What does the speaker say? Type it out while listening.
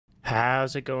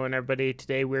How's it going, everybody?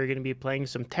 Today we're going to be playing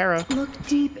some Terra. Look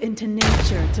deep into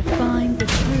nature to find the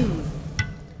truth.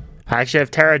 I actually have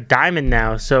Terra Diamond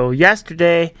now. So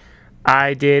yesterday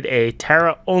I did a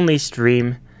Terra only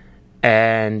stream,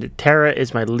 and Terra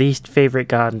is my least favorite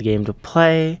god in the game to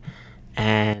play,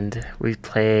 and we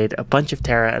played a bunch of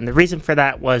Terra, and the reason for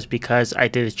that was because I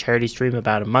did a charity stream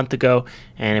about a month ago,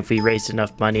 and if we raised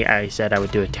enough money I said I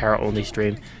would do a Terra only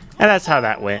stream, and that's how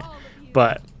that went.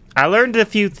 But I learned a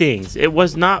few things. It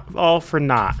was not all for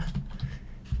naught.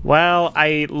 Well,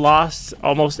 I lost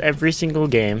almost every single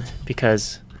game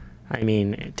because, I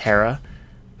mean, Terra.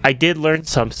 I did learn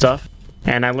some stuff,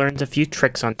 and I learned a few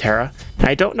tricks on Terra.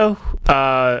 I don't know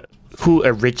who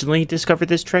originally discovered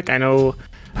this trick. I know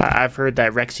I've heard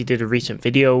that Rexy did a recent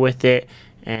video with it,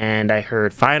 and I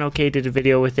heard Final K did a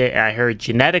video with it, and I heard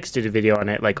Genetics did a video on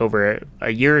it like over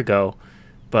a year ago.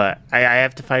 But I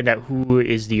have to find out who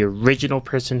is the original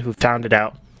person who found it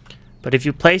out. But if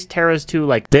you place Terra's 2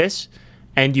 like this,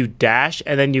 and you dash,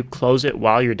 and then you close it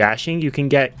while you're dashing, you can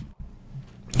get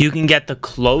the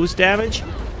close damage,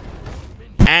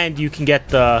 and you can get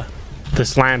the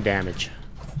slam damage,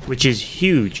 which is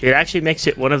huge. It actually makes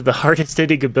it one of the hardest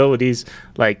hitting abilities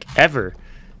like ever,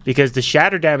 because the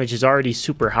shatter damage is already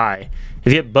super high.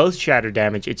 If you get both shatter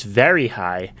damage, it's very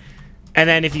high. And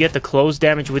then if you get the close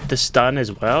damage with the stun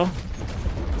as well,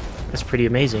 that's pretty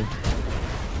amazing.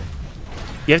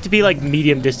 You have to be like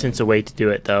medium distance away to do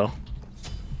it though.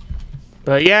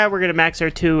 But yeah, we're gonna max our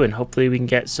 2 and hopefully we can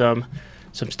get some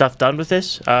stuff done with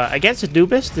this. Against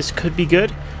Anubis, this could be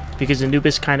good because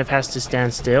Anubis kind of has to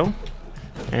stand still,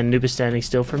 and Anubis standing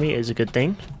still for me is a good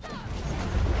thing.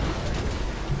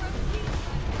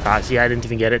 See, I didn't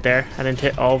even get it there. I didn't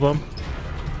hit all of them.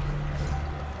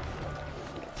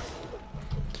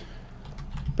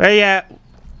 But yeah,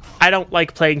 I don't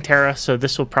like playing Terra, so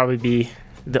this will probably be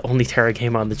the only Terra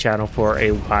game on the channel for a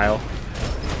while.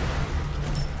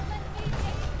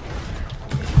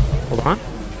 Hold on.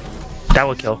 That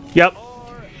will kill. Yep.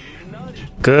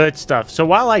 Good stuff. So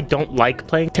while I don't like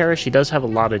playing Terra, she does have a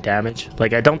lot of damage.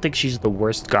 Like, I don't think she's the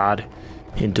worst god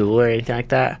in Duel or anything like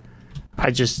that.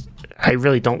 I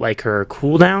really don't like her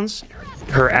cooldowns,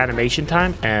 her animation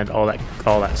time, and all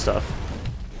that stuff.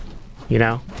 You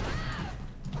know?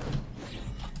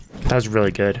 That was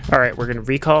really good. Alright, we're gonna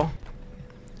recall.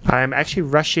 I'm actually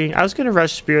rushing. I was gonna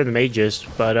rush Spear of the Mages,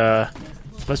 but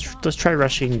let's try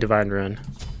rushing Divine Rune,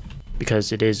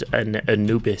 because it is an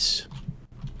Anubis.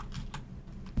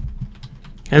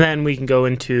 And then we can go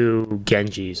into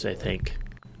Genji's, I think.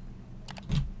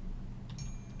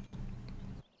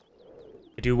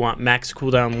 I do want max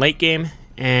cooldown late game,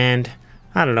 and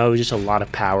I don't know, just a lot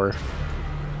of power,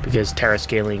 because Terra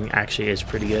scaling actually is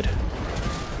pretty good.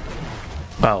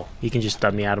 Oh, he can just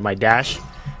stun me out of my dash,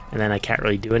 and then I can't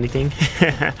really do anything.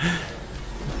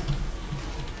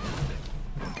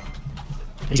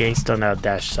 Getting stunned out of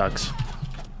dash sucks.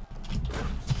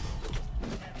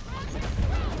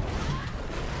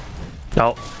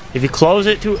 Oh, if you close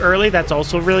it too early, that's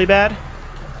also really bad.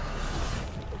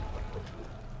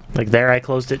 Like there, I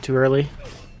closed it too early.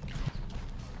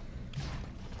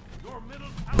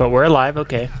 But we're alive,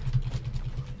 okay.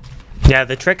 Yeah,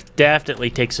 the trick definitely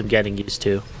takes some getting used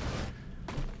to.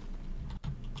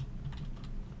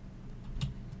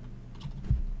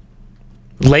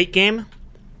 Late game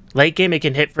it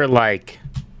can hit for like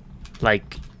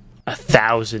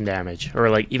 1,000 damage, or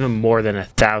like even more than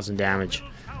 1,000 damage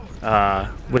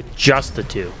with just the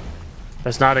 2.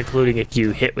 That's not including if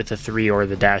you hit with the 3 or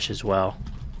the dash as well.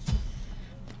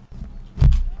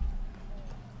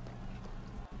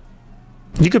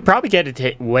 You could probably get it to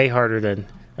hit way harder than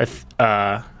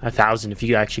 1,000 if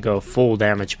you actually go full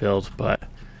damage build, but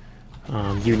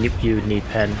you would need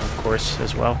pen, of course,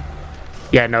 as well.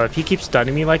 Yeah, no, if he keeps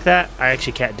stunning me like that, I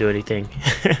actually can't do anything.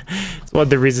 It's one of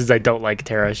the reasons I don't like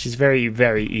Terra. She's very,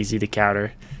 very easy to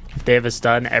counter. If they have a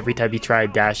stun, every time you try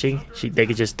dashing, they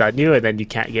could just stun you, and then you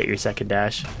can't get your second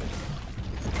dash.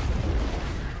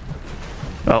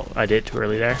 Oh, I did it too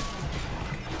early there.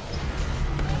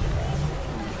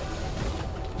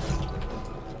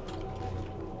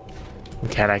 We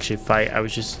can't actually fight. I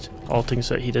was just ulting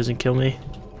so he doesn't kill me.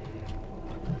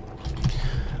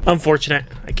 Unfortunate.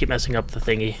 I keep messing up the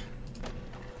thingy.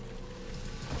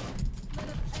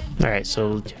 Alright,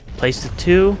 so place the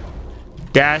 2.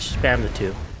 Dash, spam the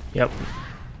 2. Yep.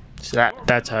 So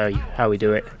that's how we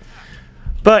do it.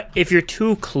 But if you're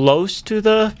too close to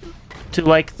the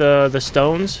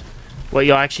stones, what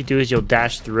you'll actually do is you'll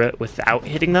dash through it without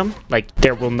hitting them. Like,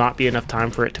 there will not be enough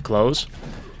time for it to close.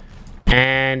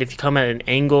 And if you come at an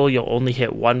angle, you'll only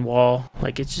hit one wall.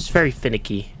 Like, it's just very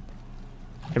finicky.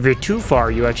 If you're too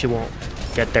far, you actually won't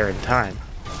get there in time.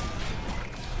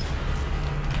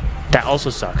 That also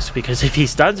sucks, because if he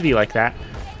stuns me like that,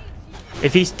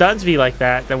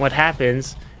 then what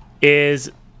happens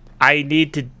is I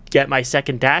need to get my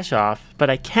second dash off, but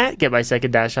I can't get my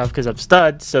second dash off because I'm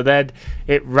stunned, so then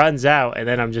it runs out, and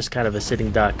then I'm just kind of a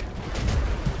sitting duck.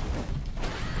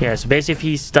 Yeah, so basically if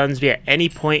he stuns me at any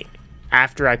point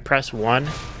after I press 1,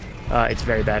 it's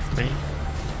very bad for me.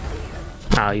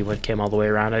 Oh, he came all the way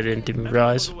around, I didn't even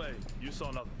realize.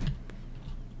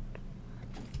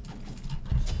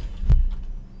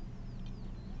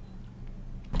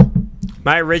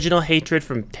 My original hatred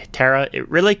from Terra, it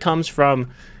really comes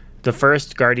from the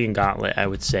first Guardian Gauntlet, I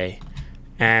would say.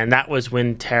 And that was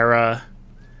when Terra...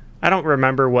 I don't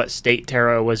remember what state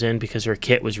Terra was in because her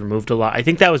kit was removed a lot. I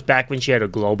think that was back when she had a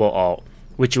global ult,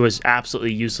 which was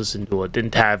absolutely useless in duel. It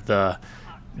didn't have the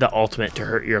ultimate to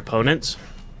hurt your opponents.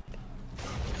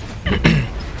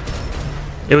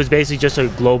 It was basically just a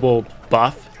global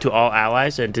buff to all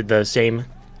allies and did the same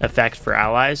effect for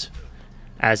allies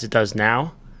as it does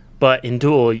now. But in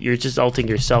duel, you're just ulting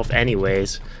yourself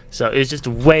anyways. So it was just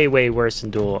way, way worse in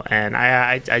duel. And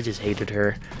I just hated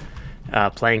her.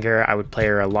 Playing her, I would play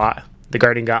her a lot. The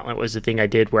Guardian Gauntlet was the thing I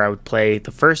did where I would play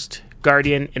the first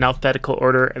Guardian in alphabetical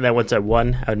order. And then once I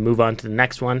won, I would move on to the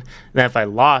next one. And then if I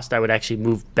lost, I would actually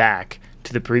move back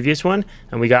to the previous one.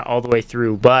 And we got all the way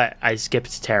through. But I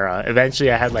skipped Terra. Eventually,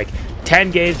 I had like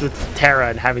 10 games with Terra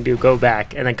and having to go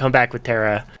back. And then come back with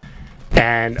Terra.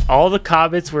 And all the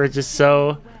comments were just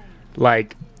so...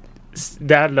 like, I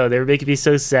don't know, they were making me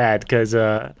so sad because,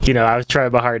 you know, I was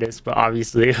trying my hardest, but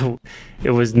obviously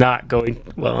it was not going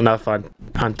well enough on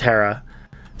Terra.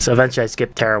 So eventually I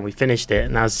skipped Terra and we finished it,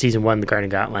 and that was Season 1 of the Guardian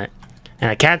Gauntlet. And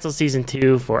I canceled Season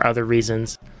 2 for other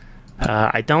reasons.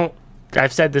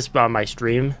 I've said this on my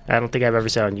stream, I don't think I've ever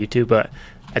said it on YouTube, but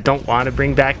I don't want to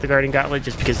bring back the Guardian Gauntlet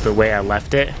just because of the way I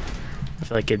left it. I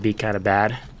feel like it'd be kind of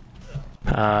bad.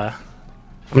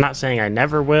 I'm not saying I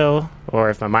never will, or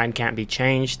if my mind can't be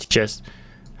changed, just,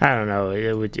 I don't know,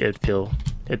 it'd feel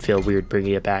weird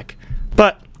bringing it back.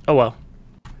 But, oh well.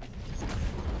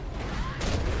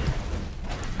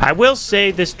 I will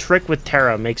say this trick with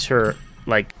Terra makes her,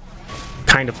 like,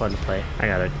 kind of fun to play. I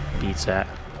gotta beat that.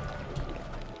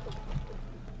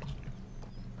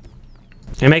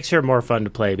 It makes her more fun to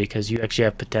play because you actually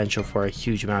have potential for a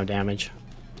huge amount of damage.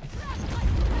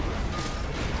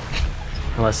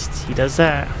 Unless he does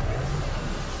that.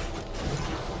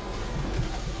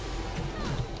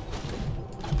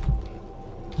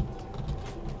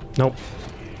 Nope.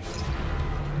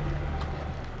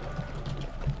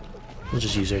 We'll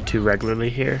just use her 2 regularly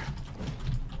here.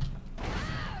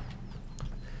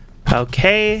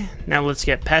 Okay, now let's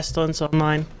get Pestilence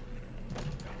online.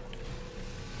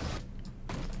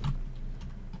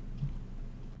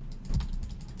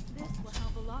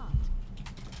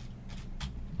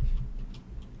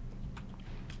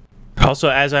 Also,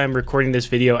 as I'm recording this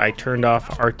video, I turned off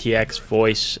RTX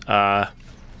voice,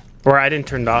 or I didn't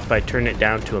turn it off, but I turned it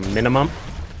down to a minimum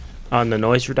on the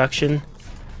noise reduction.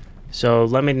 So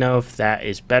let me know if that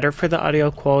is better for the audio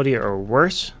quality or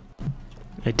worse.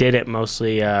 I did it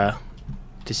mostly to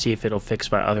see if it'll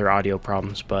fix my other audio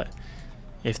problems, but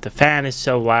if the fan is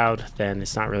so loud, then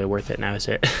it's not really worth it now, is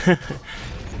it?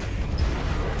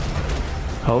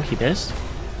 Oh, he missed?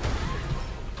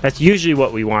 That's usually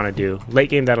what we want to do. Late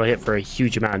game, that'll hit for a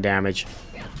huge amount of damage.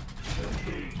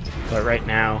 But right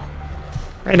now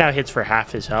it hits for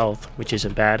half his health, which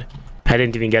isn't bad. I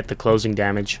didn't even get the closing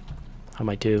damage on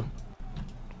my 2.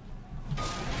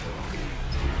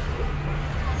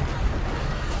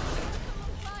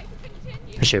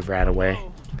 I should have ran away.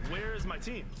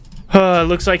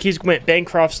 Looks like he's went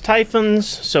Bancroft's Typhons,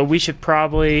 so we should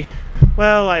probably...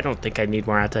 Well, I don't think I need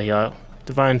more anti-heal.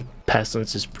 Divine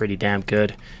Pestilence is pretty damn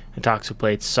good. And Toxic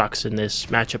Blade sucks in this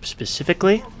matchup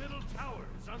specifically.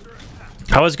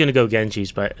 I was going to go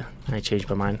Genji's, but I changed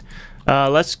my mind.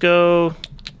 Let's go...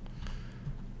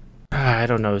 I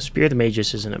don't know. Spear the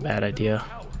Magus isn't a bad idea.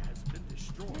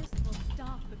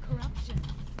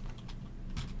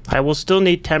 I will still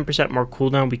need 10% more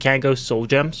cooldown. We can go Soul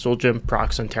Gem. Soul Gem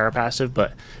procs on Terra passive,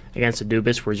 but against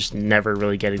Anubis, we're just never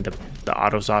really getting the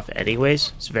autos off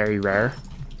anyways. It's very rare.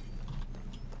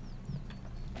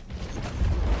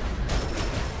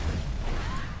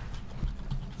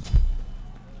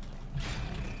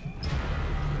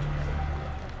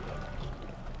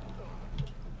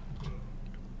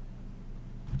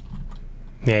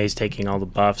 Yeah, he's taking all the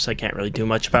buffs. I can't really do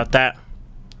much about that.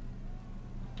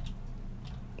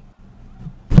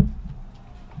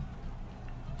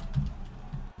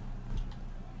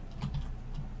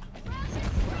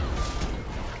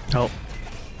 Oh.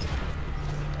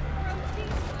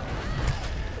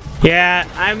 Yeah,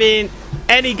 I mean,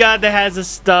 any god that has a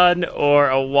stun or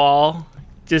a wall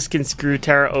just can screw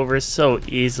Terra over so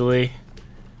easily.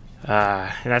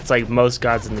 And that's like most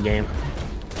gods in the game.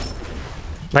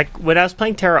 Like, when I was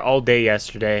playing Terra all day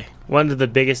yesterday, one of the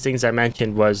biggest things I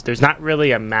mentioned was there's not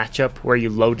really a matchup where you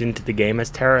load into the game as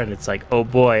Terra and it's like, oh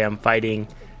boy, I'm fighting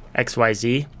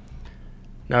XYZ.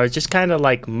 No, it's just kind of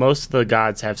like most of the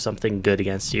gods have something good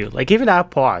against you. Like, even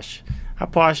Hatmaster.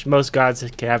 Hatmaster, most gods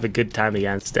can have a good time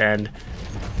against, and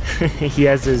he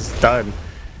has his stun,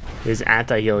 his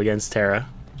anti-heal against Terra.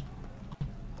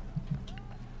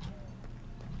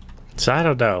 So I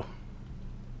don't know.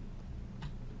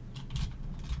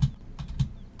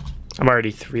 I'm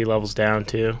already 3 levels down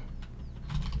too.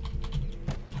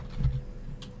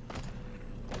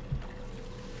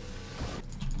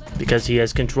 Because he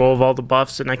has control of all the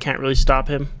buffs and I can't really stop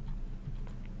him.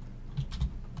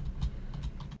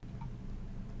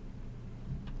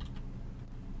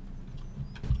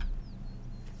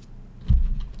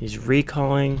 He's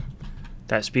recalling.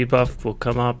 That speed buff will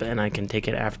come up and I can take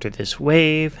it after this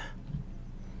wave.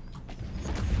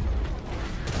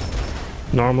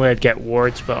 Normally I'd get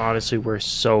wards, but honestly we're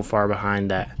so far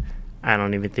behind that I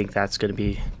don't even think that's going to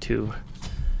be too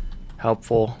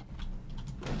helpful.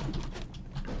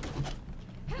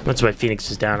 Once my Phoenix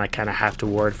is down, I kind of have to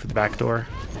ward for the back door.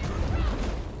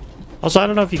 Also, I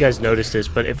don't know if you guys noticed this,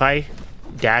 but if I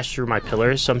dash through my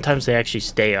pillars, sometimes they actually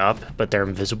stay up, but they're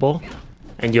invisible.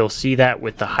 And you'll see that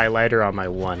with the highlighter on my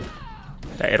 1,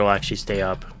 that it'll actually stay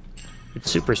up. It's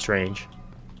super strange.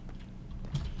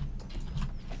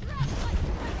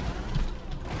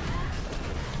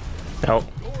 Oh.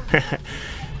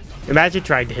 Imagine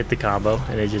trying to hit the combo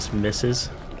and it just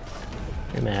misses.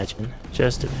 Imagine.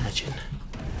 Just imagine.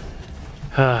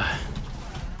 I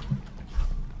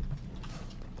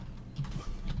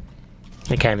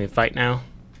can't even fight now.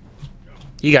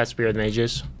 You got Spirit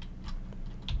Mages.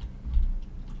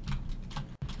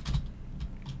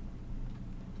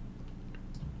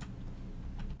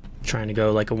 Trying to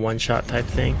go like a one-shot type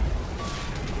thing.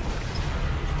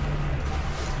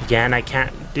 Again, I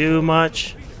can't do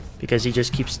much because he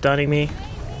just keeps stunning me.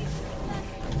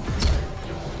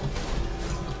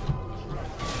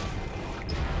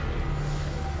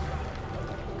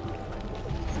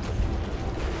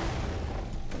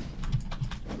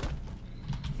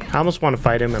 I almost want to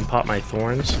fight him and pop my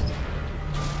thorns.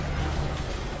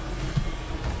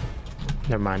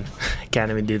 Never mind. I can't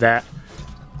even do that.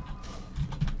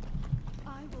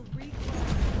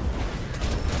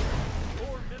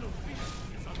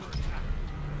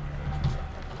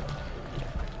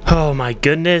 Oh my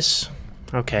goodness.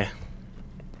 Okay.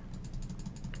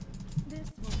 This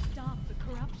will stop the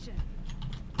corruption.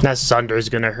 That Sunder is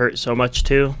gonna hurt so much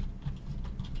too.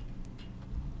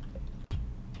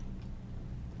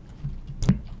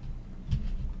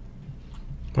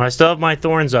 Well, I still have my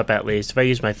thorns up at least. If I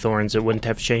used my thorns, it wouldn't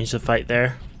have changed the fight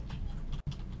there.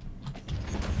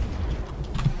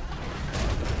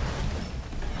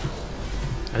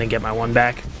 I didn't get my 1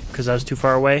 back because I was too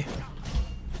far away.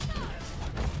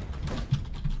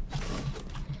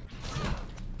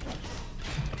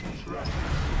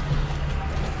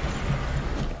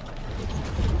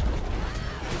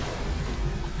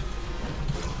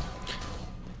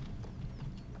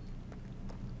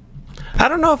 I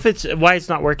don't know if it's why it's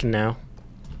not working now.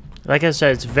 Like I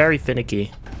said, it's very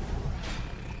finicky.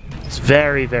 It's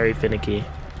very, very finicky.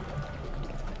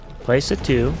 Place a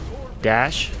 2,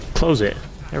 dash, close it.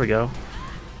 There we go.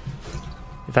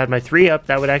 If I had my 3 up,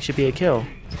 that would actually be a kill.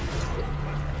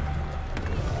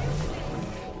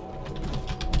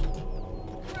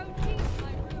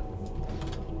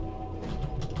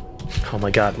 Oh my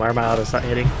god, why are my autos not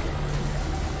hitting?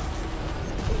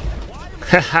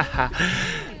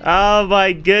 Oh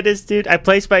my goodness, dude. I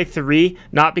placed my 3,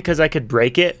 not because I could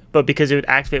break it, but because it would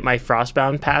activate my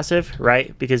Frostbound passive,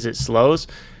 right? Because it slows.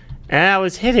 And I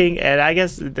was hitting, and I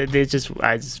guess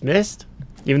I just missed.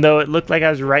 Even though it looked like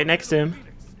I was right next to him.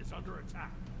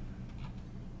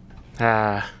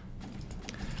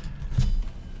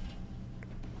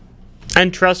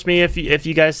 And trust me, if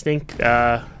you guys think,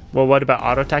 well, what about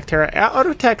Auto Attack Terra?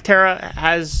 Auto Attack Terra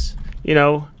has, you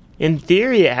know, in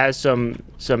theory, it has some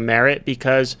merit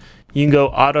because you can go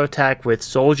auto attack with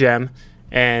Soul Gem,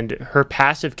 and her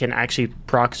passive can actually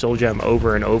proc Soul Gem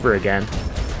over and over again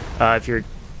if you're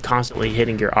constantly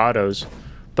hitting your autos.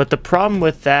 But the problem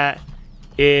with that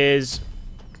is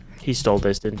he stole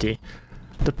this, didn't he?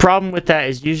 The problem with that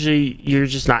is usually you're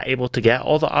just not able to get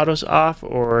all the autos off,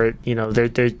 or you know they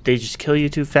just kill you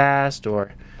too fast,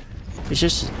 or it's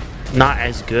just not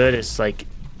as good as like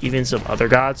even some other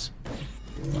gods.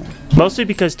 Mostly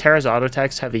because Terra's auto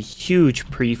attacks have a huge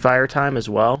pre-fire time as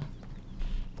well.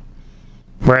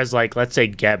 Whereas, like, let's say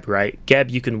Geb, right?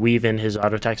 Geb, you can weave in his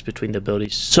auto attacks between the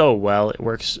abilities so well. It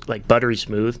works like buttery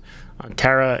smooth. On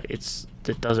Terra, it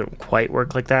doesn't quite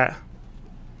work like that.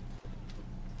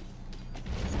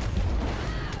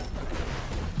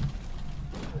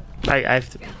 I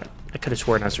could have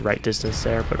sworn I was the right distance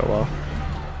there, but oh well.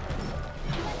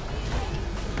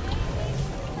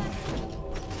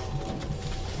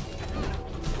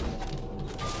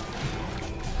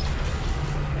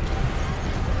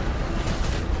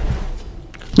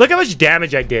 Look how much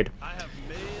damage I did.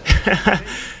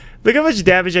 Look how much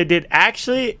damage I did.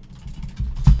 Actually,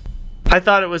 I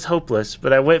thought it was hopeless,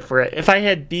 but I went for it. If I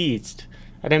had beads,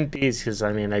 I didn't beads because,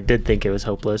 I mean, I did think it was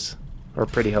hopeless. Or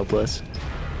pretty hopeless.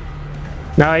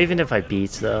 No, even if I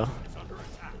beats, though.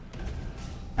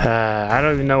 I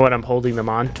don't even know what I'm holding them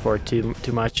on for too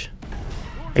much.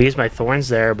 I use my thorns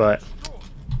there, but...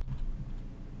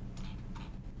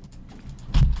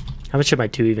 How much did my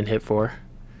 2 even hit for?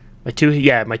 My 2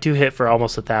 hit for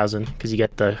almost 1,000 because you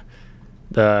get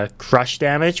the crush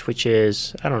damage, which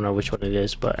is, I don't know which one it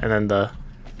is, but, and then the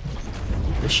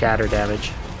shatter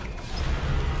damage.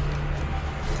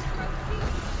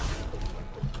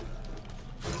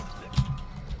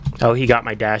 Oh, he got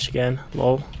my dash again.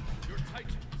 Lol.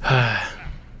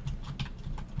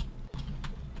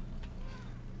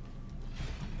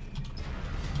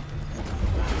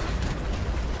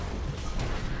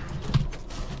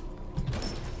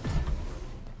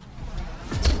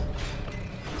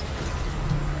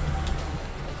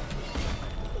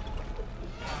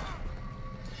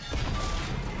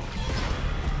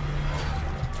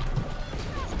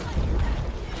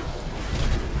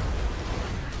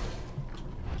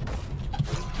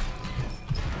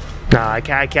 No, I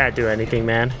can't do anything,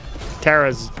 man.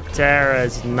 Terra's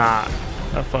not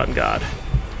a fun god.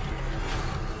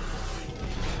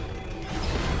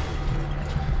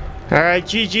 Alright,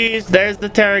 GG's. There's the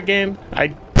Terra game. I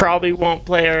probably won't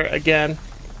play her again.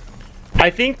 I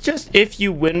think just if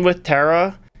you win with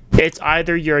Terra, it's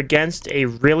either you're against a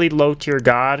really low tier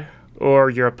god or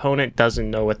your opponent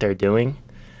doesn't know what they're doing.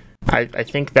 I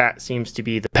think that seems to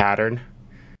be the pattern.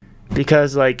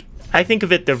 Because, like, I think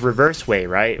of it the reverse way,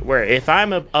 right? Where if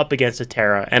I'm up against a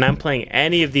Terra and I'm playing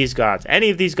any of these gods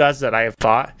that I have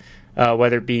fought,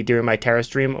 whether it be during my Terra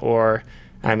stream or,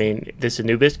 I mean, this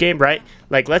Anubis game, right?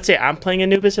 Like, let's say I'm playing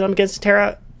Anubis and I'm against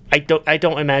Terra, I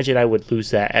don't imagine I would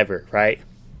lose that ever, right?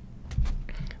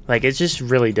 Like, it's just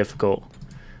really difficult.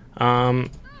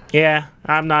 Yeah,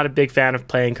 I'm not a big fan of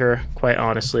playing her, quite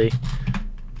honestly.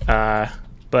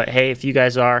 But hey, if you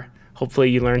guys are,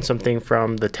 hopefully you learned something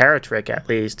from the Terra trick at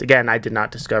least. Again, I did not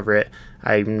discover it.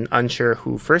 I'm unsure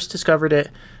who first discovered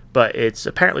it, but it's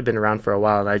apparently been around for a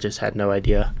while and I just had no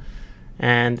idea.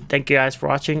 And thank you guys for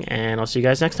watching, and I'll see you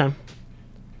guys next time.